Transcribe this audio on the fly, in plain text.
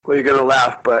Well, you're going to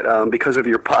laugh, but because of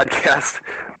your podcast,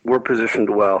 we're positioned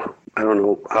well. I don't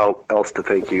know how else to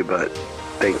thank you, but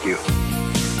thank you.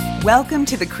 Welcome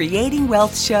to the Creating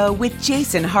Wealth Show with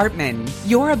Jason Hartman.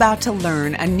 You're about to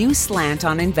learn a new slant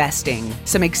on investing,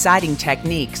 some exciting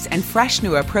techniques, and fresh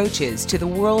new approaches to the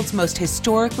world's most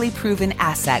historically proven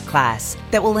asset class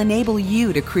that will enable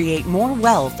you to create more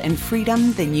wealth and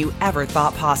freedom than you ever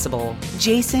thought possible.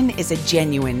 Jason is a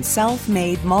genuine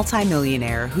self-made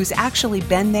multimillionaire who's actually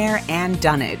been there and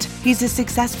done it. He's a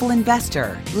successful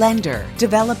investor, lender,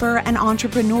 developer, and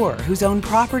entrepreneur who's owned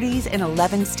properties in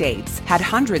 11 states, had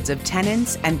hundreds of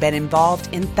tenants, and been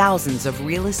involved in thousands of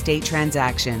real estate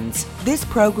transactions. This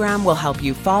program will help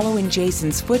you follow in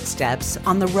Jason's footsteps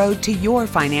on the road to your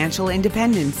financial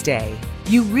independence day.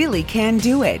 You really can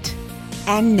do it.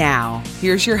 And now,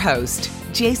 here's your host,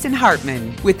 Jason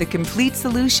Hartman, with the complete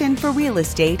solution for real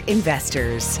estate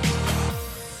investors.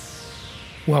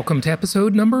 Welcome to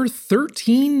episode number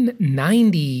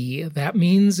 1390. That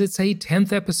means it's a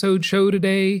 10th episode show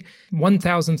today,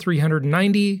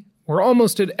 1390. We're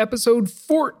almost at episode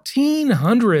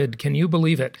 1400. Can you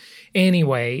believe it?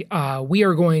 Anyway, we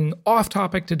are going off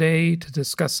topic today to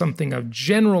discuss something of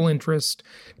general interest,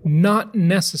 not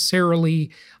necessarily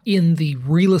in the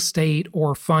real estate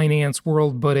or finance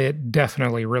world, but it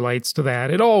definitely relates to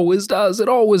that. It always does. It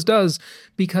always does.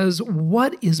 Because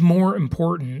what is more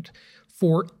important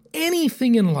for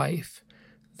anything in life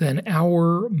than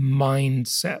our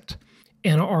mindset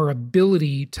and our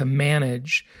ability to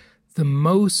manage the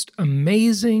most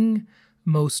amazing,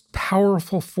 most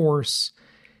powerful force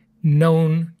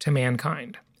known to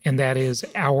mankind, and that is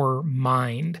our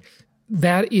mind.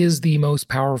 That is the most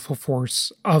powerful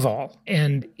force of all,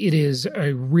 and it is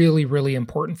a really, really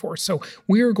important force. So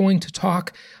we are going to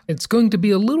talk, it's going to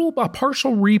be a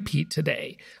partial repeat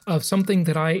today of something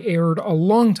that I aired a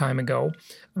long time ago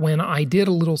when I did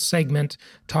a little segment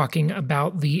talking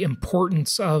about the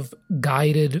importance of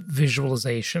guided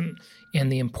visualization and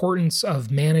the importance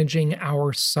of managing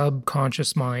our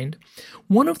subconscious mind.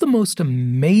 One of the most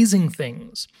amazing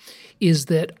things is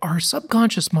that our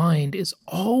subconscious mind is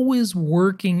always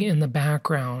working in the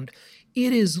background.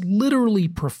 It is literally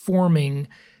performing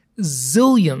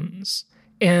zillions.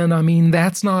 And I mean,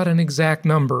 that's not an exact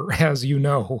number, as you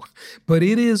know, but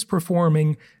it is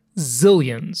performing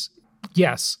zillions,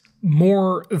 yes,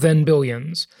 more than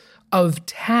billions, of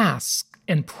tasks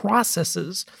and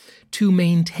processes to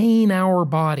maintain our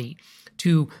body,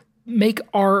 to make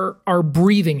our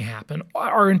breathing happen,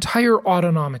 our entire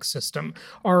autonomic system,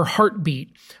 our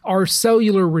heartbeat, our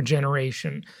cellular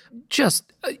regeneration,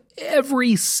 just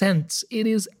every sense. It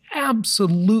is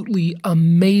absolutely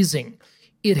amazing.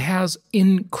 It has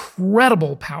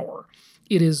incredible power.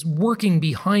 It is working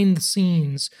behind the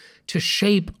scenes to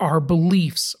shape our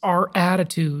beliefs, our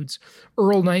attitudes.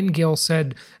 Earl Nightingale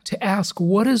said to ask,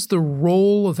 what is the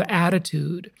role of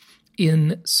attitude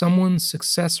in someone's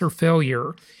success or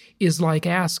failure is like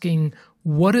asking,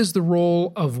 what is the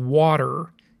role of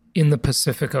water in the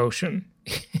Pacific Ocean?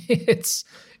 It's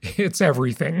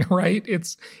everything, right?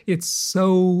 It's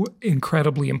so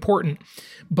incredibly important.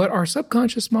 But our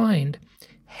subconscious mind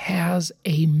has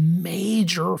a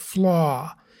major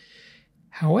flaw.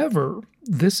 However,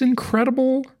 this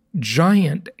incredible,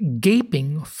 giant,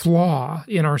 gaping flaw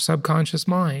in our subconscious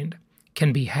mind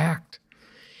can be hacked.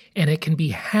 And it can be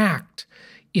hacked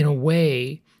in a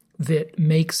way that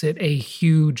makes it a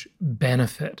huge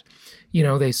benefit. You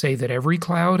know, they say that every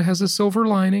cloud has a silver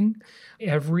lining,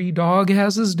 every dog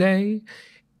has his day,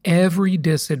 every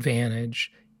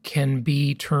disadvantage can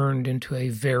be turned into a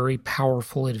very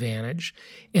powerful advantage.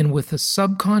 And with the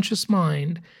subconscious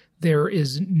mind, there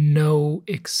is no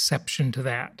exception to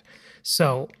that.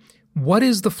 So, what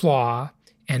is the flaw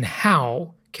and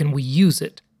how can we use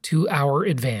it to our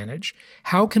advantage?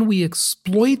 How can we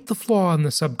exploit the flaw in the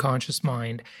subconscious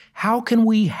mind? How can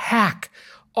we hack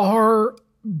our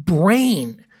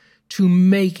brain to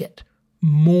make it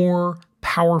more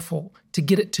powerful, to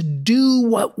get it to do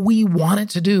what we want it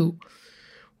to do?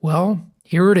 Well,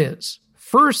 here it is.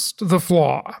 First, the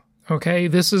flaw. Okay,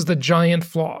 this is the giant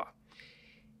flaw.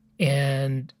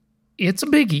 And it's a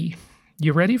biggie.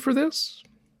 You ready for this?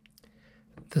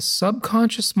 The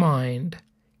subconscious mind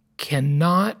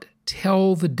cannot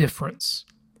tell the difference.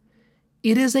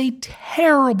 It is a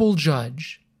terrible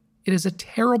judge. It is a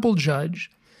terrible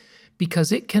judge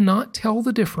because it cannot tell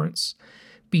the difference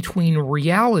between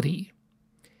reality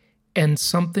and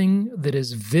something that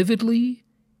is vividly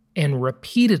and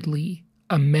repeatedly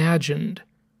imagined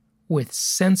with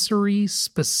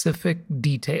sensory-specific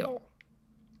detail.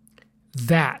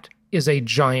 That is a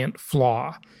giant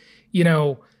flaw. You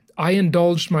know, I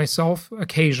indulged myself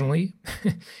occasionally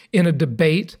in a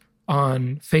debate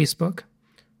on Facebook.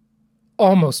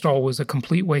 Almost always a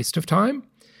complete waste of time,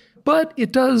 but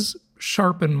it does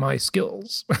sharpen my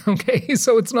skills, okay?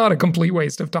 So it's not a complete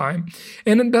waste of time,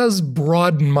 and it does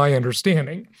broaden my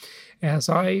understanding as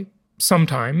I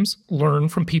sometimes learn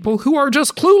from people who are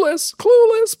just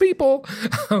clueless people,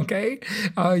 okay?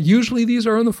 Usually these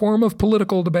are in the form of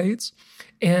political debates,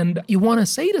 and you want to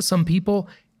say to some people,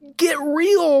 get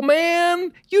real,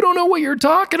 man. You don't know what you're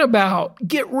talking about.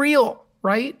 Get real,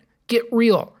 right? Get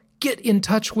real. Get in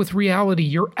touch with reality.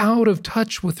 You're out of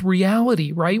touch with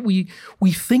reality, right? We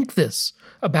think this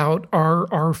about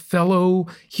our fellow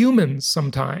humans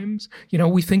sometimes.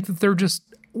 We think that they're just,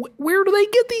 where do they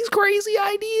get these crazy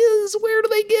ideas? Where do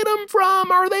they get them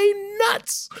from? Are they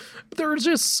nuts? They're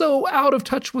just so out of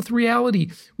touch with reality.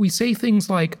 We say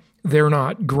things like, they're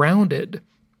not grounded.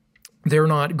 They're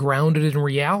not grounded in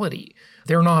reality.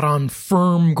 They're not on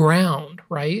firm ground,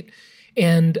 right?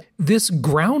 And this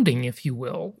grounding, if you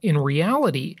will, in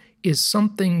reality is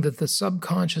something that the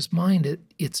subconscious mind,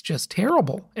 it's just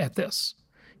terrible at this.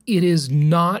 It is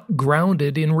not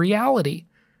grounded in reality,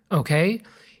 okay?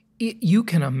 You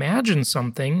can imagine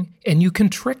something and you can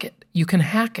trick it. You can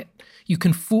hack it. You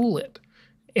can fool it.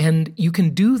 And you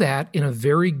can do that in a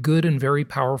very good and very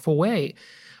powerful way.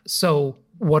 So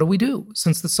what do we do?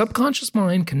 Since the subconscious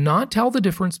mind cannot tell the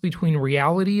difference between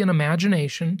reality and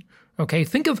imagination, okay,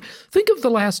 think of the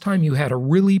last time you had a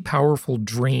really powerful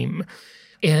dream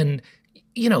and,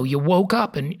 you woke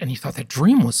up and you thought that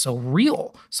dream was so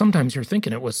real. Sometimes you're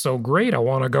thinking it was so great, I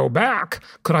want to go back.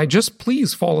 Could I just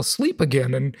please fall asleep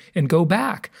again and go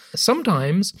back?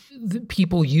 Sometimes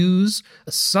people use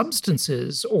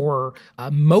substances or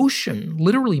motion,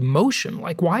 literally motion.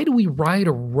 Like, why do we ride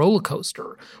a roller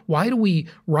coaster? Why do we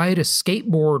ride a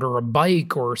skateboard or a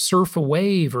bike or surf a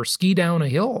wave or ski down a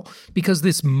hill? Because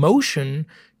this motion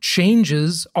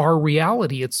changes our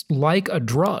reality. It's like a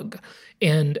drug.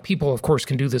 And people, of course,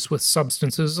 can do this with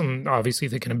substances, and obviously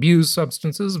they can abuse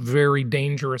substances, very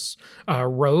dangerous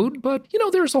road. But,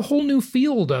 there's a whole new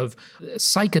field of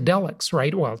psychedelics,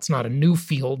 right? Well, it's not a new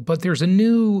field, but there's a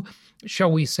new,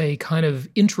 shall we say, kind of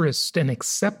interest and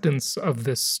acceptance of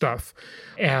this stuff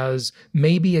as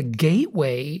maybe a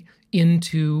gateway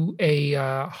into a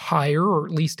higher or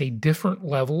at least a different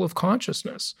level of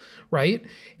consciousness, right?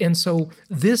 And so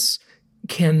this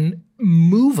can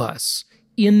move us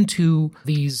into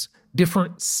these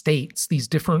different states, these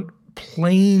different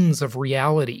planes of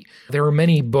reality. There are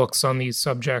many books on these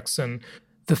subjects, and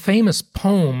the famous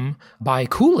poem by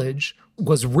Coolidge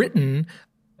was written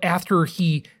after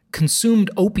he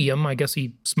consumed opium. I guess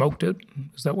he smoked it.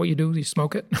 Is that what you do? You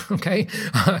smoke it? Okay.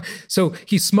 So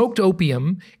he smoked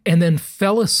opium and then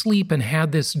fell asleep and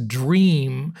had this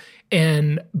dream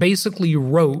and basically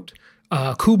wrote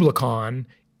Kubla Khan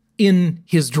in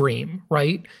his dream,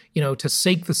 right? To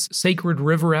sake the sacred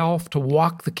river Alph, to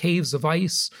walk the caves of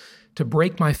ice, to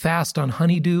break my fast on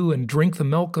honeydew and drink the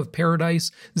milk of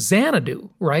paradise. Xanadu,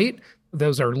 right?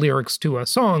 Those are lyrics to a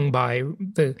song by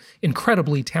the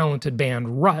incredibly talented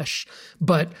band Rush,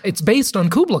 but it's based on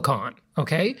Kubla Khan,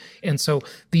 okay? And so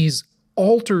these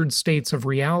altered states of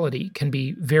reality can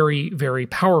be very, very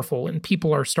powerful, and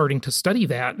people are starting to study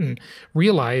that and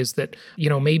realize that,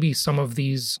 maybe some of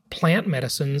these plant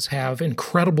medicines have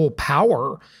incredible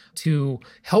power to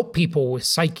help people with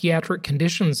psychiatric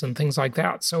conditions and things like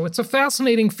that. So it's a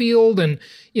fascinating field, and,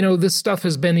 this stuff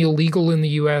has been illegal in the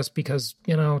U.S. because,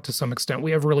 to some extent,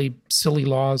 we have really silly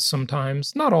laws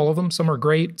sometimes. Not all of them. Some are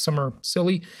great. Some are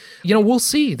silly. We'll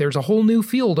see. There's a whole new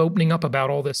field opening up about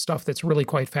all this stuff that's really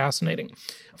quite fascinating.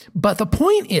 But the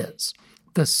point is,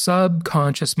 the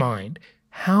subconscious mind,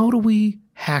 how do we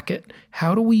hack it?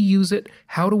 How do we use it?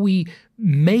 How do we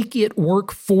make it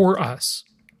work for us?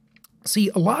 See,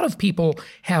 a lot of people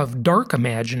have dark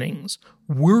imaginings,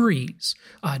 worries.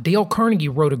 Dale Carnegie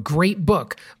wrote a great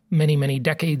book many, many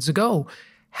decades ago,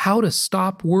 How to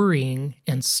Stop Worrying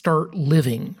and Start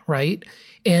Living, right?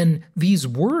 And these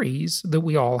worries that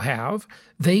we all have,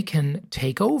 they can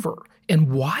take over. And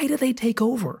why do they take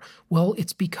over? Well,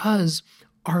 it's because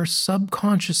our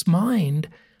subconscious mind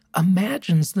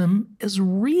imagines them as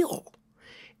real.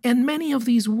 And many of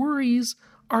these worries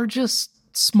are just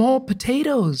small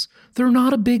potatoes. They're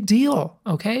not a big deal,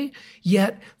 okay?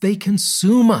 Yet they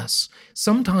consume us.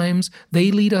 Sometimes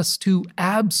they lead us to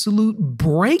absolute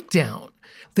breakdown.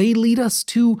 They lead us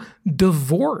to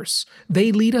divorce.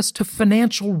 They lead us to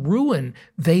financial ruin.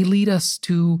 They lead us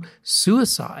to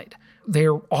suicide.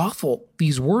 They're awful,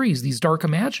 these worries, these dark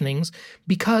imaginings,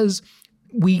 because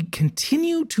we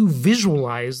continue to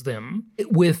visualize them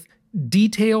with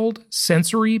detailed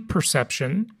sensory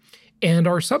perception, And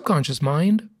our subconscious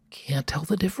mind can't tell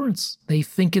the difference. They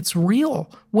think it's real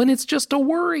when it's just a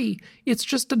worry. It's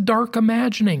just a dark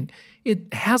imagining.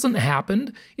 It hasn't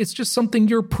happened. It's just something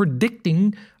you're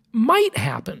predicting might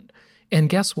happen. And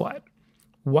guess what?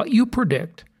 What you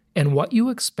predict and what you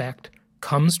expect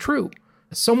comes true.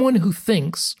 Someone who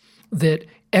thinks that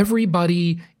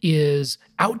everybody is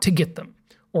out to get them,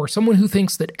 or someone who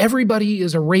thinks that everybody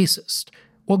is a racist,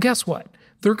 well, guess what?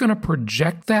 They're going to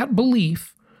project that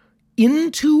belief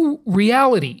into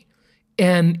reality.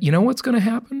 And you know what's going to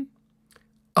happen?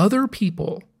 Other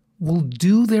people will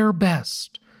do their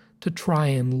best to try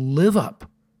and live up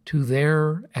to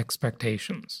their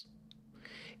expectations.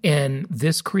 And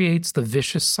this creates the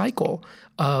vicious cycle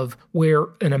of where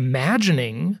an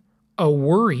imagining, a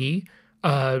worry,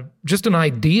 just an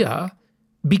idea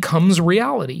becomes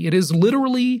reality. It is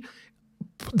literally,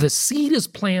 the seed is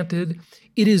planted,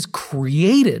 it is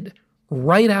created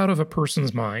right out of a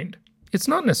person's mind. It's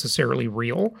not necessarily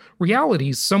real. Reality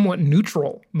is somewhat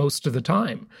neutral most of the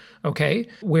time, okay?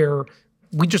 Where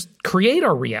we just create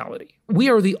our reality. We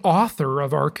are the author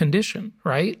of our condition,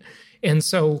 right? And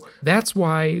so that's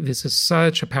why this is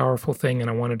such a powerful thing, and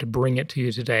I wanted to bring it to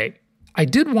you today. I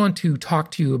did want to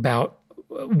talk to you about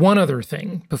one other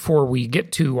thing before we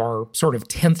get to our sort of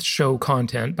 10th show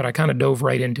content, but I kind of dove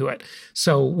right into it.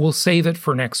 So we'll save it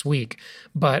for next week.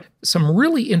 But some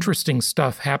really interesting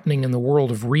stuff happening in the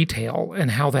world of retail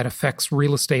and how that affects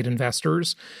real estate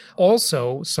investors.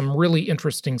 Also, some really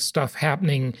interesting stuff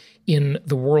happening in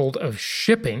the world of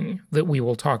shipping that we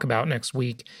will talk about next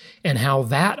week and how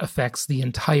that affects the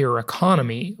entire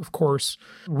economy. Of course,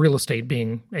 real estate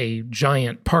being a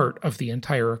giant part of the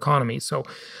entire economy. So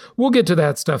we'll get to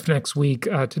that stuff next week.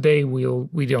 Today,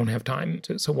 we don't have time,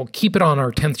 so we'll keep it on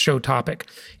our 10th show topic.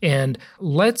 And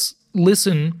let's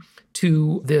listen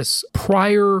to this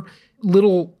prior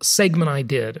little segment I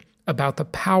did about the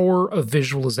power of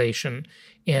visualization.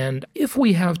 And if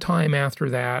we have time after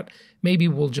that, maybe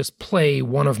we'll just play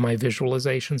one of my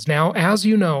visualizations. Now, as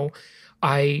you know,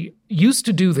 I used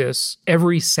to do this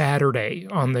every Saturday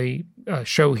on the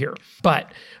show here,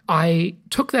 but I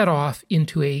took that off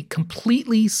into a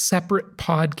completely separate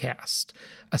podcast,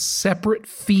 a separate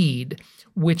feed,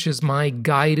 which is my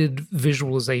guided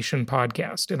visualization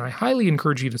podcast. And I highly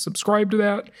encourage you to subscribe to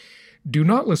that. Do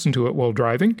not listen to it while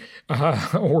driving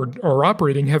or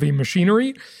operating heavy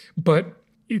machinery, but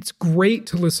it's great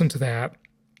to listen to that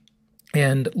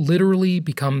and literally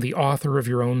become the author of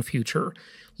your own future.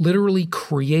 Literally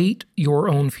create your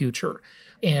own future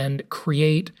and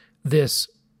create this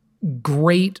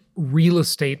great real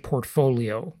estate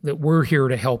portfolio that we're here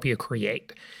to help you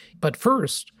create. But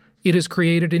first, it is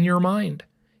created in your mind.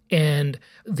 And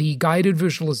the guided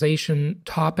visualization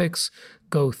topics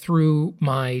go through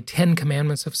my 10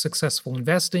 commandments of successful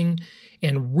investing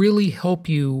and really help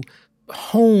you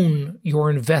hone your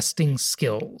investing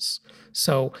skills.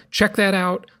 So check that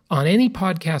out on any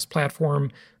podcast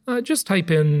platform. Just type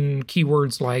in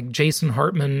keywords like Jason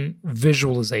Hartman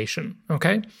visualization,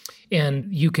 okay?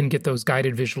 And you can get those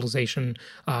guided visualization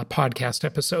podcast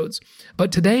episodes.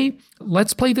 But today,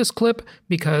 let's play this clip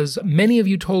because many of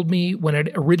you told me when it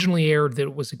originally aired that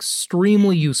it was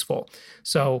extremely useful.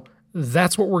 So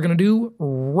that's what we're going to do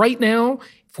right now.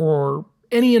 For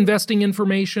any investing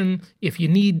information, if you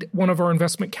need one of our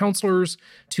investment counselors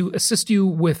to assist you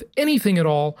with anything at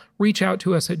all, reach out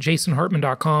to us at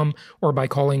jasonhartman.com or by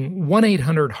calling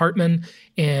 1-800-HARTMAN.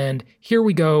 And here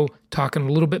we go, talking a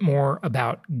little bit more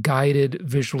about guided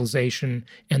visualization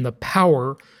and the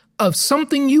power of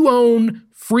something you own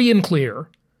free and clear,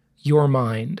 your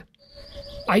mind.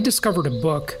 I discovered a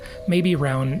book maybe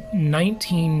around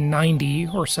 1990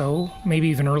 or so, maybe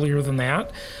even earlier than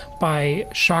that, by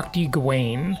Shakti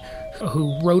Gawain,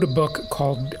 who wrote a book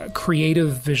called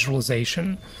Creative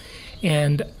Visualization.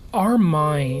 And our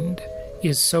mind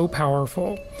is so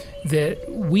powerful that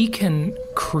we can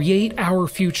create our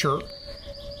future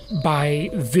by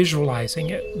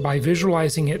visualizing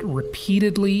it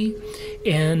repeatedly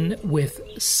and with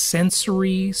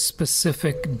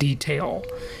sensory-specific detail.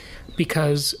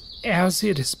 Because as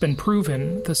it has been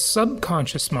proven, the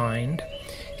subconscious mind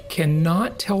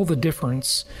cannot tell the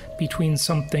difference between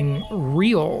something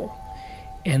real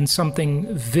and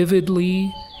something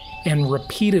vividly and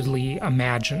repeatedly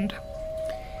imagined.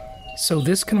 So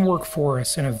this can work for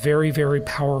us in a very, very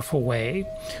powerful way.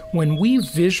 When we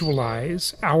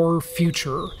visualize our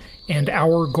future and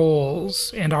our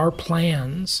goals and our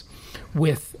plans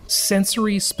with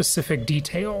sensory-specific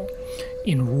detail,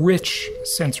 in rich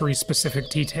sensory-specific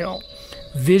detail,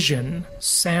 vision,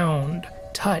 sound,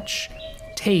 touch,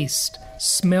 taste,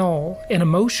 smell, and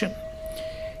emotion,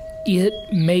 it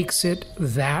makes it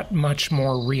that much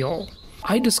more real.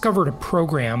 I discovered a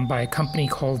program by a company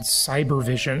called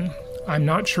Cybervision. I'm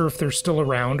not sure if they're still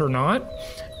around or not,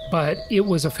 but it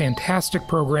was a fantastic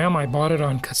program. I bought it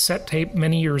on cassette tape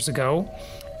many years ago.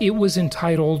 It was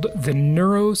entitled The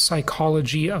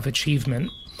Neuropsychology of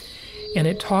Achievement, and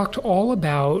it talked all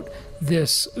about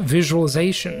this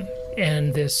visualization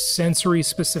and this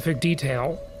sensory-specific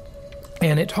detail.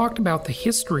 And it talked about the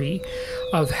history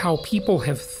of how people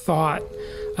have thought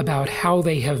about how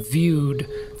they have viewed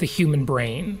the human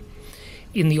brain.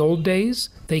 In the old days,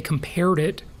 they compared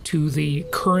it to the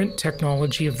current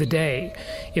technology of the day.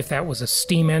 If that was a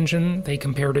steam engine, they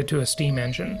compared it to a steam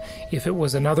engine. If it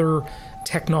was another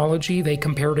technology, they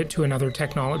compared it to another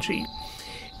technology.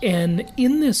 And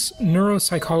in this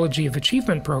Neuropsychology of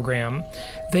Achievement program,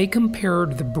 they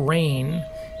compared the brain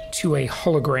to a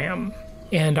hologram.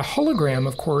 And a hologram,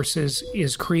 of course,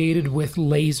 is created with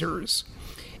lasers.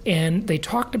 And they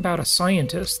talked about a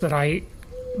scientist that I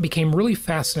became really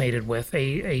fascinated with,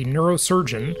 a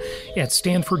neurosurgeon at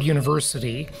Stanford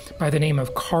University by the name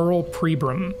of Karl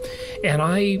Pribram. And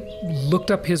I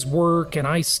looked up his work and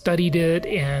I studied it,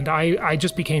 and I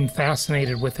just became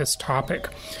fascinated with this topic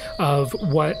of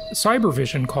what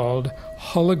Cybervision called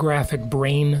holographic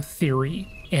brain theory,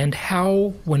 and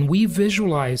how when we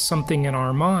visualize something in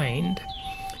our mind,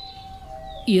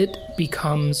 it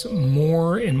becomes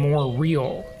more and more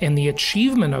real, and the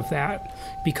achievement of that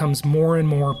becomes more and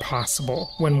more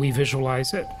possible when we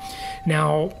visualize it.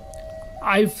 Now,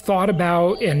 I've thought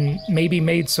about and maybe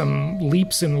made some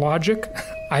leaps in logic,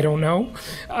 I don't know,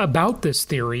 about this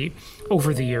theory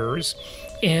over the years,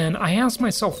 and I asked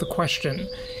myself the question,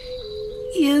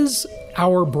 is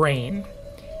our brain,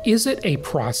 is it a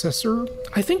processor?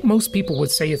 I think most people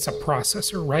would say it's a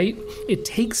processor, right? It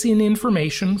takes in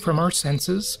information from our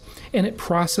senses and it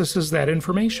processes that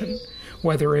information,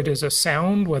 whether it is a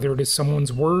sound, whether it is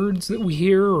someone's words that we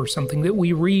hear, or something that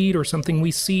we read, or something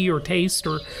we see or taste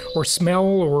or smell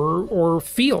or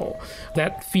feel.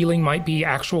 That feeling might be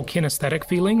actual kinesthetic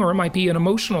feeling, or it might be an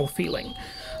emotional feeling.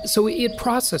 So it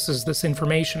processes this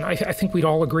information. I think we'd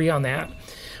all agree on that.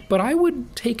 But I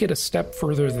would take it a step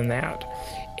further than that.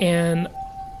 And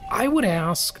I would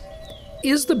ask,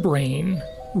 is the brain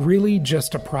really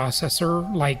just a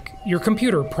processor like your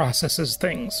computer processes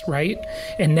things, right?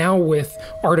 And now with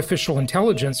artificial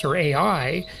intelligence or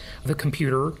AI, the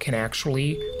computer can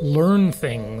actually learn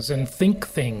things and think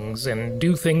things and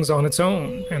do things on its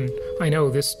own. And I know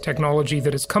this technology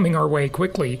that is coming our way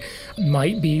quickly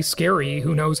might be scary.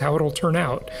 Who knows how it'll turn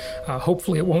out?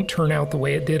 Hopefully it won't turn out the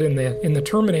way it did in the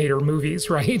Terminator movies,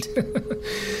 right?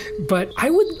 But I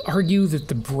would argue that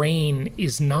the brain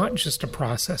is not just a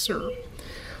processor.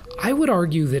 I would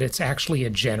argue that it's actually a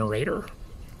generator.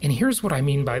 And here's what I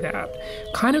mean by that.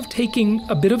 Kind of taking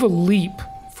a bit of a leap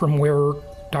from where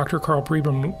Dr. Karl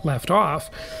Pribram left off,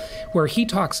 where he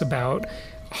talks about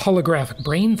holographic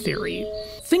brain theory.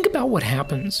 Think about what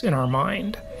happens in our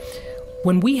mind.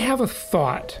 When we have a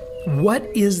thought, what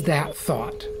is that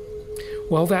thought?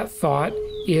 Well, that thought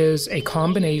is a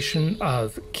combination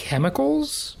of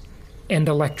chemicals and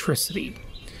electricity.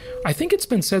 I think it's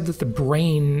been said that the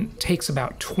brain takes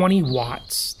about 20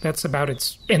 watts. That's about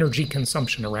its energy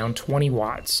consumption, around 20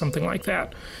 watts, something like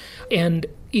that. And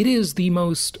it is the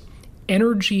most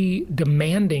energy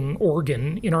demanding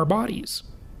organ in our bodies.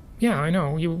 Yeah, I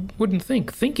know, you wouldn't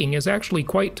think. Thinking is actually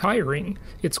quite tiring.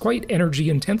 It's quite energy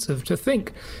intensive to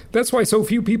think. That's why so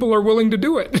few people are willing to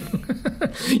do it.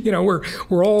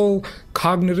 We're all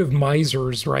cognitive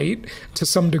misers, right? To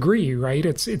some degree, right?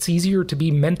 It's easier to be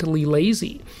mentally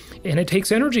lazy. And it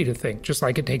takes energy to think, just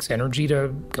like it takes energy to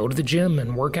go to the gym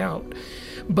and work out.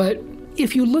 But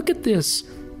if you look at this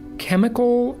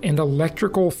chemical and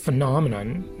electrical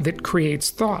phenomenon that creates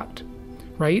thought,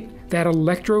 right? That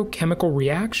electrochemical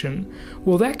reaction,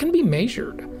 well, that can be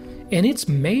measured. And it's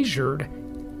measured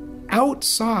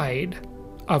outside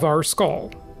of our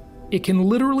skull. It can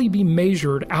literally be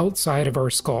measured outside of our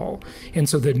skull. And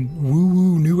so the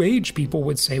woo-woo New Age people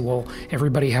would say, well,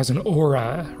 everybody has an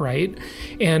aura, right?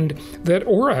 And that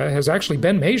aura has actually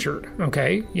been measured,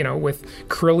 okay? With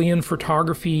Kirlian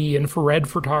photography, infrared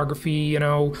photography,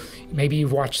 maybe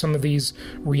you've watched some of these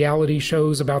reality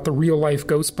shows about the real-life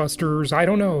Ghostbusters. I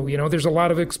don't know. There's a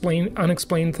lot of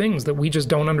unexplained things that we just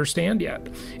don't understand yet.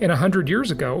 And 100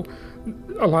 years ago,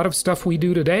 a lot of stuff we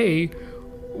do today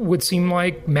would seem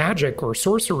like magic or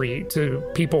sorcery to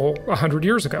people 100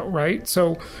 years ago, right?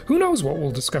 So who knows what we'll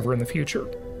discover in the future?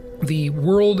 The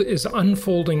world is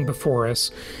unfolding before us,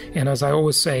 and as I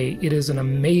always say, it is an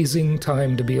amazing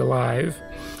time to be alive.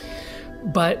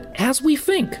 But as we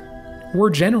think, we're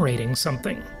generating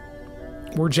something.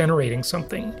 We're generating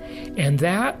something, and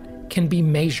that can be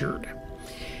measured.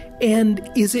 And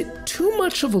is it too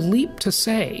much of a leap to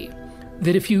say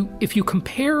that if you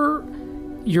compare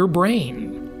your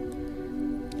brain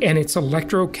and its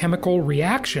electrochemical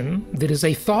reaction that is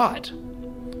a thought,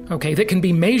 okay, that can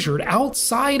be measured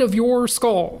outside of your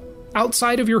skull,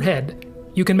 outside of your head,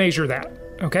 you can measure that,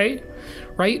 okay?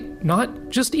 Right? Not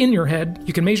just in your head,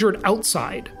 you can measure it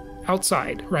outside,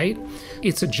 right?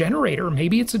 It's a generator,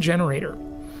 maybe it's a generator.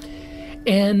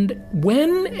 And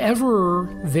whenever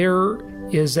there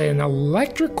is an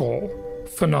electrical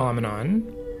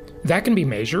phenomenon, that can be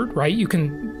measured, right? You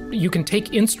can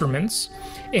take instruments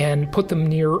and put them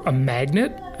near a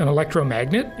magnet, an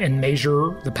electromagnet, and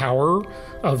measure the power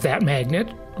of that magnet,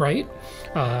 right?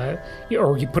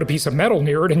 Or you put a piece of metal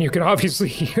near it and you can obviously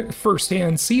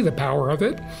firsthand see the power of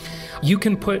it. You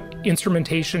can put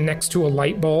instrumentation next to a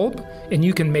light bulb and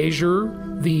you can measure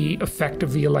the effect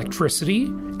of the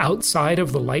electricity outside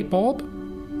of the light bulb,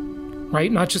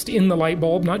 right? Not just in the light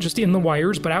bulb, not just in the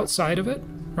wires, but outside of it,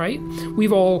 right?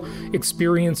 We've all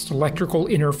experienced electrical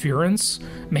interference.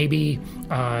 Maybe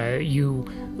you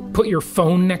put your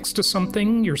phone next to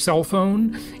something, your cell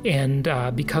phone, and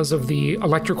because of the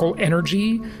electrical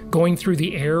energy going through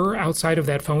the air outside of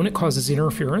that phone, it causes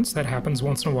interference. That happens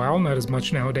once in a while, not as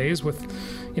much nowadays with,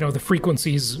 the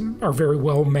frequencies are very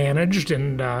well managed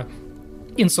and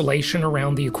insulation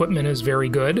around the equipment is very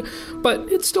good, but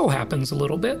it still happens a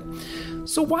little bit.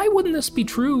 So why wouldn't this be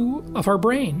true of our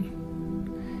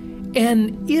brain?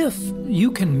 And if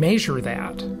you can measure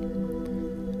that,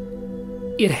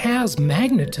 it has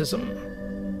magnetism.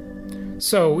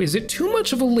 So is it too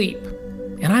much of a leap?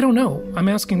 And I don't know. I'm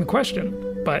asking the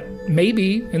question. But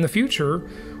maybe in the future,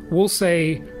 we'll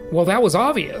say, well, that was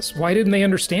obvious. Why didn't they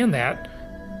understand that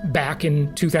back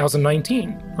in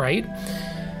 2019, right?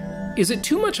 Is it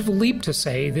too much of a leap to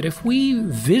say that if we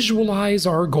visualize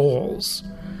our goals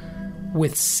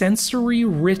with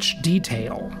sensory-rich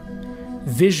detail,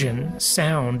 vision,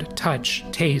 sound, touch,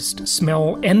 taste,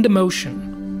 smell, and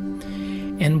emotion,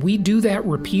 and we do that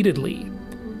repeatedly,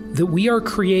 that we are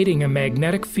creating a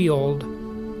magnetic field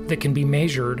that can be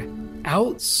measured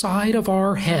outside of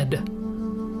our head,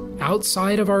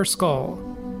 outside of our skull?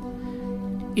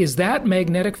 Is that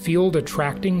magnetic field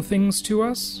attracting things to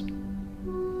us?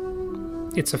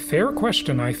 It's a fair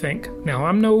question, I think. Now,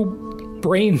 I'm no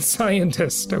brain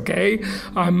scientist, okay?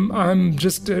 I'm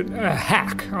just a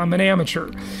hack. I'm an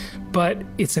amateur. But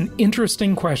it's an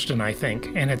interesting question, I think,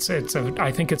 and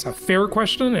I think it's a fair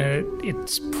question, and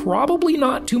it's probably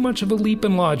not too much of a leap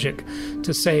in logic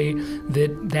to say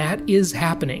that is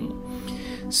happening.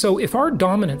 So if our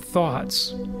dominant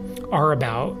thoughts are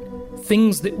about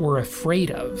things that we're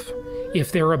afraid of,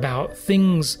 if they're about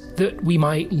things that we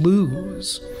might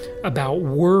lose, about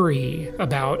worry,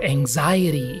 about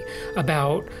anxiety,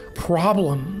 about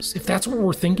problems, if that's what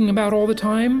we're thinking about all the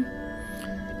time,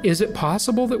 is it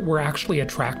possible that we're actually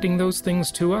attracting those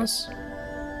things to us?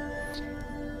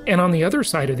 And on the other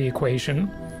side of the equation,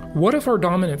 what if our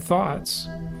dominant thoughts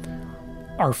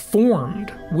are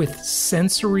formed with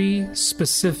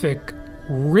sensory-specific,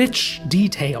 rich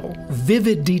detail,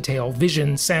 vivid detail,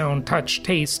 vision, sound, touch,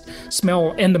 taste,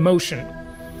 smell, and emotion?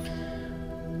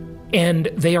 And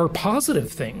they are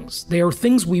positive things. They are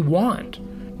things we want,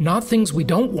 not things we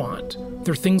don't want.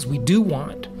 They're things we do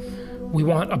want. We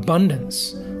want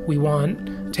abundance. We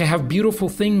want to have beautiful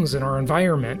things in our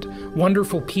environment,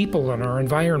 wonderful people in our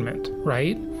environment,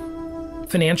 right?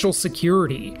 Financial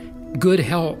security, good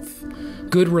health,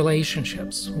 good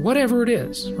relationships, whatever it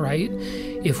is, right?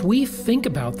 If we think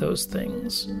about those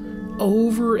things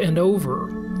over and over,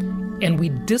 and we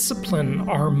discipline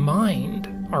our mind,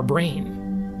 our brain.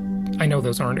 I know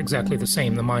those aren't exactly the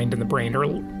same. The mind and the brain are,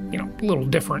 a little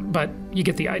different, but you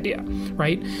get the idea,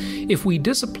 right? If we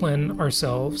discipline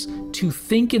ourselves to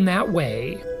think in that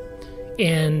way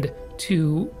and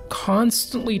to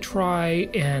constantly try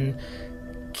and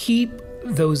keep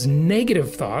those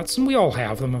negative thoughts, and we all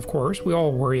have them, of course. We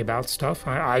all worry about stuff.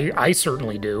 I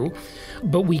certainly do.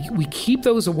 But we keep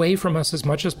those away from us as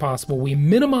much as possible. We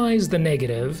minimize the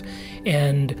negative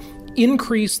and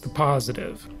increase the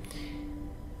positive.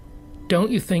 Don't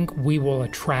you think we will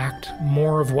attract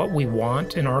more of what we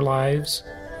want in our lives?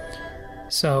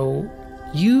 So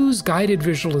use guided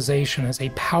visualization as a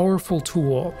powerful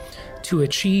tool to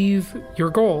achieve your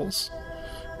goals.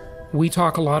 We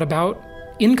talk a lot about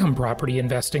income property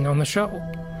investing on the show,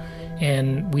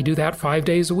 and we do that 5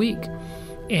 days a week.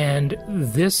 And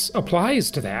this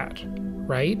applies to that,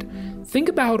 right? Think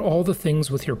about all the things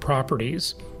with your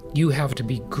properties you have to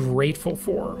be grateful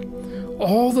for.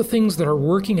 All the things that are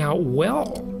working out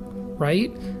well,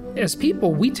 right? as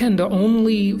people, we tend to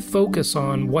only focus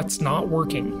on what's not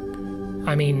working.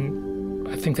 I mean,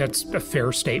 I think that's a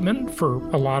fair statement for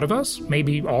a lot of us,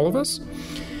 maybe all of us.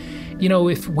 You know,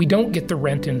 if we don't get the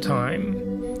rent in time,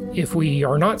 if we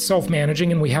are not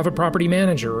self-managing and we have a property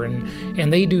manager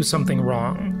and they do something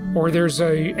wrong, or there's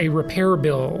a repair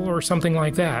bill or something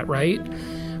like that, right?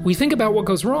 We think about what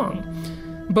goes wrong.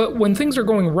 But when things are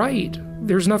going right,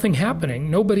 there's nothing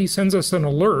happening. Nobody sends us an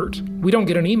alert. We don't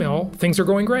get an email. Things are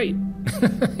going great.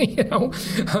 You know,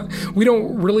 we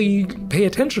don't really pay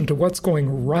attention to what's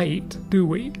going right, do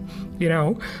we? You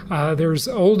know, there's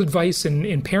old advice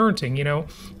in parenting, you know,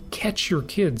 catch your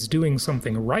kids doing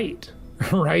something right,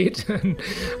 right? And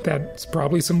that's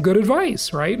probably some good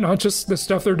advice, right? Not just the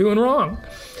stuff they're doing wrong.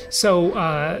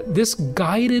 So this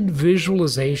guided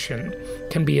visualization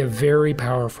can be a very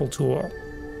powerful tool.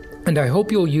 And I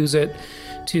hope you'll use it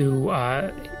to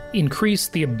increase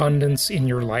the abundance in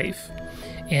your life.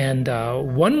 And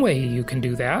one way you can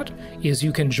do that is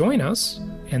you can join us,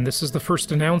 and this is the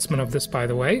first announcement of this, by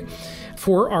the way,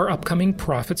 for our upcoming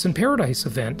Profits in Paradise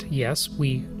event. Yes,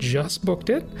 we just booked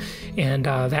it, and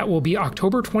that will be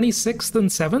October 26th and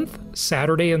 7th,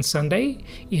 Saturday and Sunday,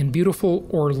 in beautiful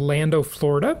Orlando,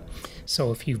 Florida.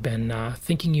 So if you've been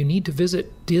thinking you need to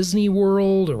visit Disney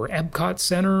World or Epcot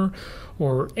Center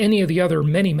or any of the other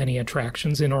many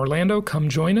attractions in Orlando, come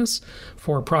join us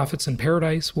for Profits in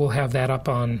Paradise. We'll have that up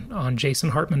on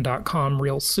jasonhartman.com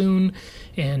real soon,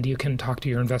 and you can talk to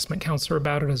your investment counselor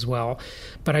about it as well.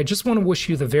 But I just want to wish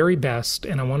you the very best,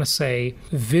 and I want to say,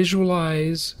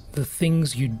 visualize the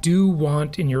things you do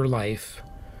want in your life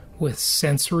with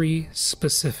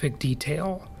sensory-specific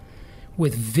detail,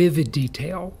 with vivid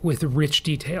detail, with rich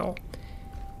detail.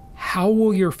 How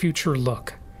will your future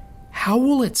look? How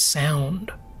will it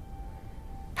sound?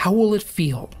 How will it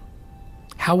feel?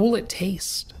 How will it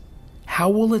taste? How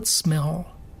will it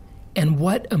smell? And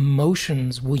what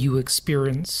emotions will you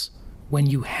experience when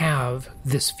you have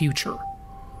this future,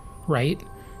 right?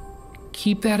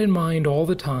 Keep that in mind all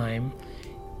the time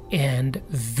and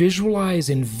visualize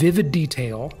in vivid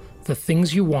detail the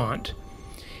things you want.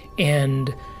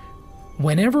 And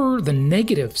whenever the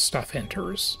negative stuff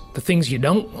enters, the things you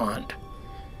don't want,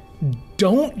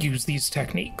 don't use these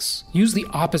techniques. Use the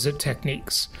opposite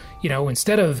techniques. You know,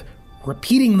 instead of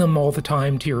repeating them all the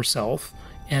time to yourself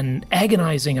and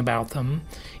agonizing about them,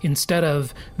 instead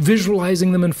of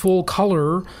visualizing them in full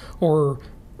color or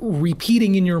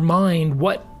repeating in your mind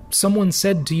what someone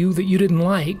said to you that you didn't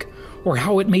like or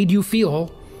how it made you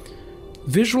feel,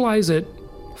 visualize it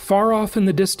far off in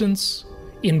the distance,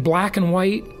 in black and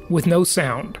white, with no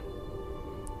sound.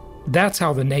 That's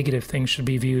how the negative things should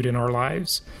be viewed in our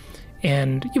lives.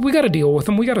 And we got to deal with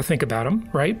them. We got to think about them,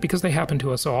 right? Because they happen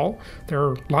to us all. There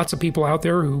are lots of people out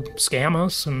there who scam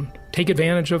us and take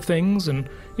advantage of things. And,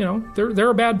 you know, there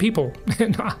are bad people.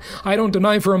 And I don't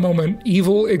deny for a moment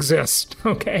evil exists,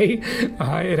 okay?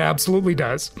 It absolutely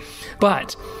does.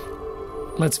 But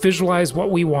let's visualize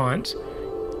what we want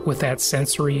with that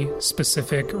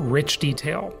sensory-specific, rich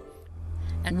detail.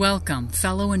 Welcome,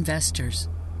 fellow investors.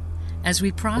 As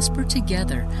we prosper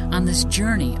together on this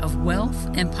journey of wealth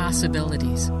and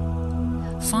possibilities,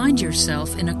 find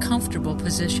yourself in a comfortable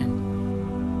position.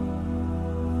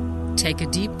 Take a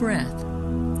deep breath,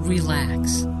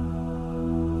 relax.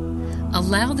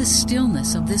 Allow the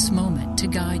stillness of this moment to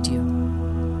guide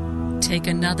you. Take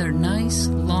another nice,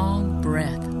 long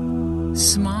breath.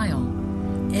 Smile.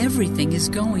 Everything is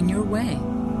going your way.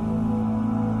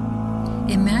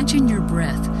 Imagine your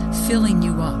breath filling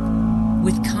you up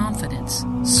with confidence,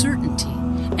 certainty,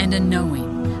 and a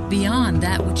knowing beyond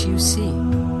that which you see.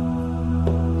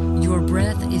 Your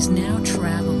breath is now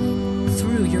traveling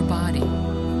through your body,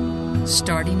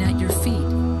 starting at your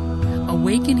feet,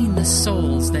 awakening the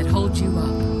souls that hold you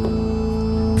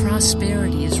up.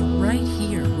 Prosperity is right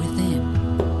here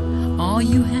within. All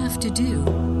you have to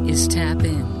do is tap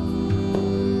in.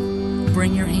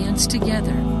 Bring your hands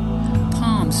together,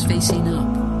 palms facing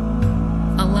up,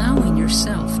 allowing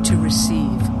yourself to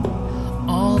receive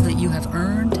all that you have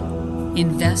earned,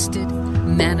 invested,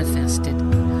 manifested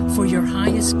for your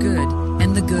highest good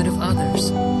and the good of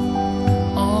others.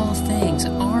 All things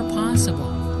are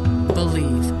possible.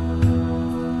 Believe.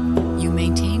 You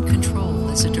maintain control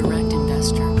as a direct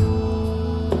investor.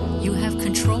 You have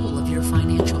control of your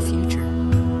financial future.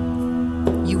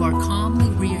 You are calmly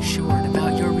reassured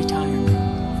about your retirement.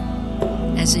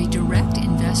 As a direct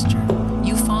investor,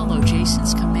 you follow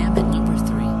Jason's commandment number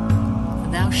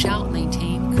 3. Thou shalt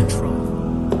maintain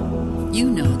control. You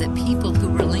know that people who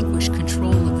relinquish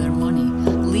control of their money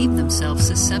leave themselves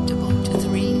susceptible to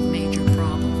 3 major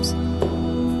problems.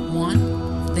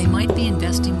 1, they might be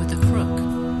investing with a crook.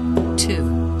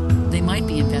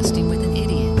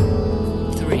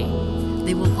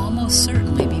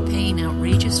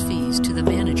 outrageous fees to the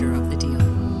manager of the deal.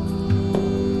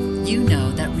 You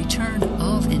know that return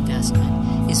of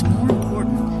investment is more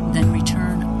important than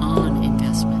return on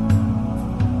investment.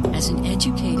 As an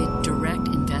educated, direct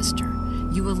investor,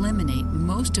 you eliminate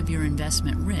most of your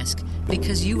investment risk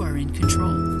because you are in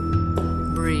control.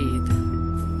 Breathe.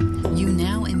 You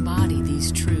now embody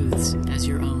these truths as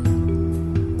your own.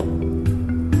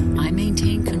 I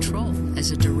maintain control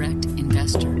as a direct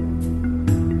investor.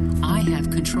 I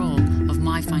have control of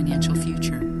my financial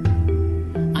future.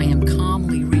 I am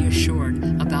calmly reassured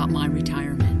about my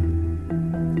retirement.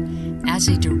 As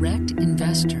a direct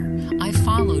investor, I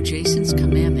follow Jason's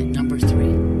commandment number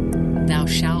 3, thou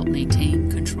shalt maintain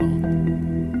control.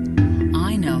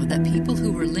 I know that people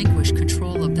who relinquish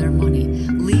control of their money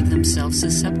leave themselves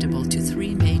susceptible to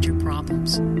 3 major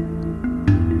problems.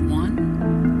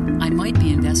 1, I might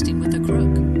be investing with a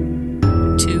crook.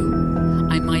 2,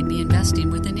 I might be investing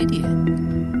with an idiot.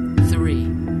 3,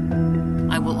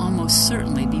 I will almost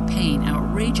certainly be paying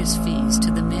outrageous fees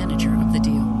to the manager of the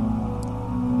deal.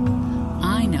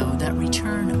 I know that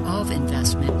return of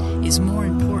investment is more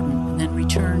important than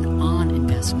return on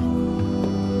investment.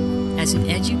 As an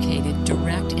educated,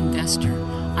 direct investor,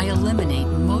 I eliminate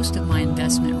most of my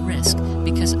investment risk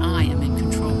because I am in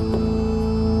control.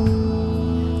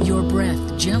 Your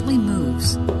breath gently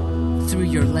moves through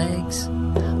your legs,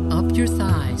 up your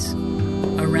thighs,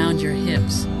 around your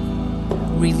hips,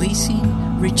 releasing,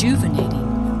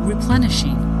 rejuvenating,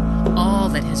 replenishing all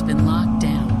that has been locked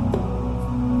down.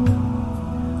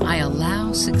 I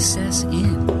allow success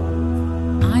in.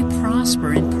 I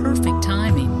prosper in perfect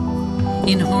timing,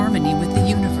 in harmony with the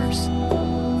universe,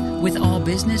 with all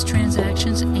business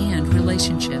transactions and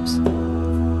relationships.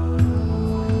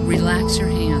 Relax your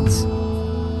hands.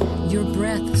 Your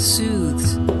breath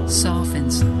soothes,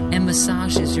 softens, and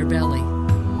massages your belly,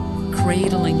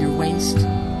 cradling your waist,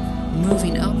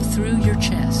 moving up through your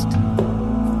chest,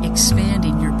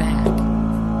 expanding your back.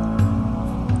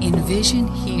 Envision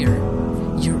here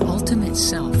your ultimate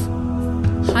self,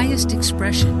 highest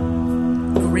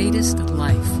expression, greatest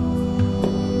life.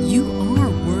 You are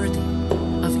worthy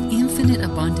of infinite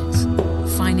abundance,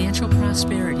 financial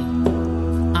prosperity,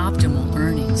 optimal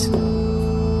earnings.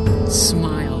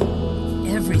 Smile.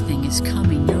 Everything is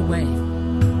coming your way.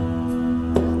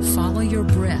 Follow your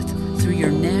breath through your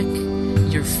neck,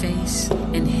 your face,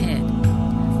 and head,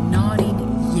 nodding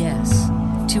yes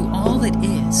to all that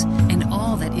is and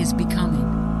all that is becoming.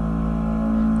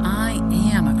 I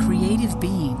am a creative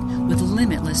being with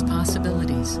limitless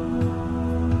possibilities.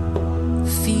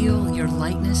 Feel your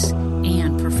lightness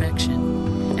and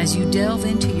perfection as you delve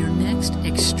into your next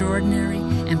extraordinary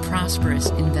and prosperous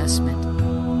investment.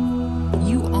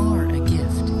 You are a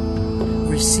gift.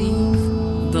 Receive,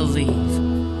 believe,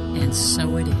 and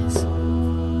so it is.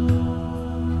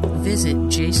 Visit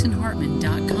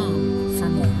jasonhartman.com for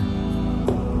more.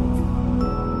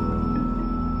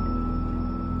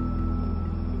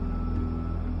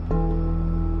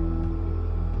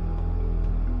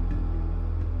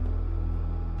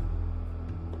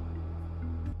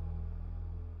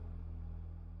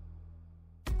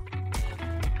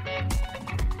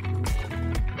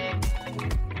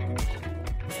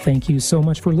 Thank you so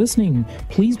much for listening.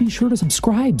 Please be sure to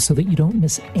subscribe so that you don't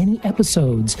miss any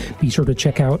episodes. Be sure to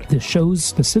check out the show's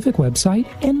specific website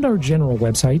and our general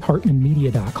website,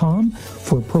 hartmanmedia.com,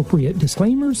 for appropriate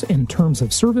disclaimers and terms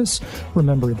of service.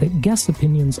 Remember that guest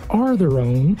opinions are their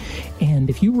own, and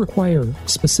if you require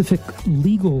specific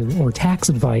legal or tax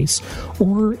advice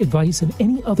or advice in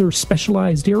any other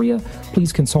specialized area,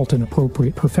 please consult an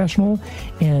appropriate professional.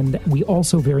 And we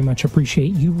also very much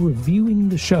appreciate you reviewing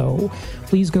the show.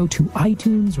 Please go to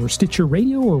iTunes or Stitcher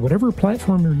Radio or whatever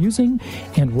platform you're using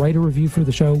and write a review for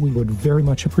the show. We would very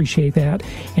much appreciate that.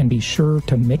 And be sure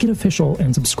to make it official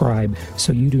and subscribe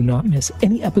so you do not miss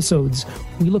any episodes.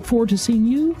 We look forward to seeing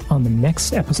you on the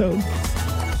next episode.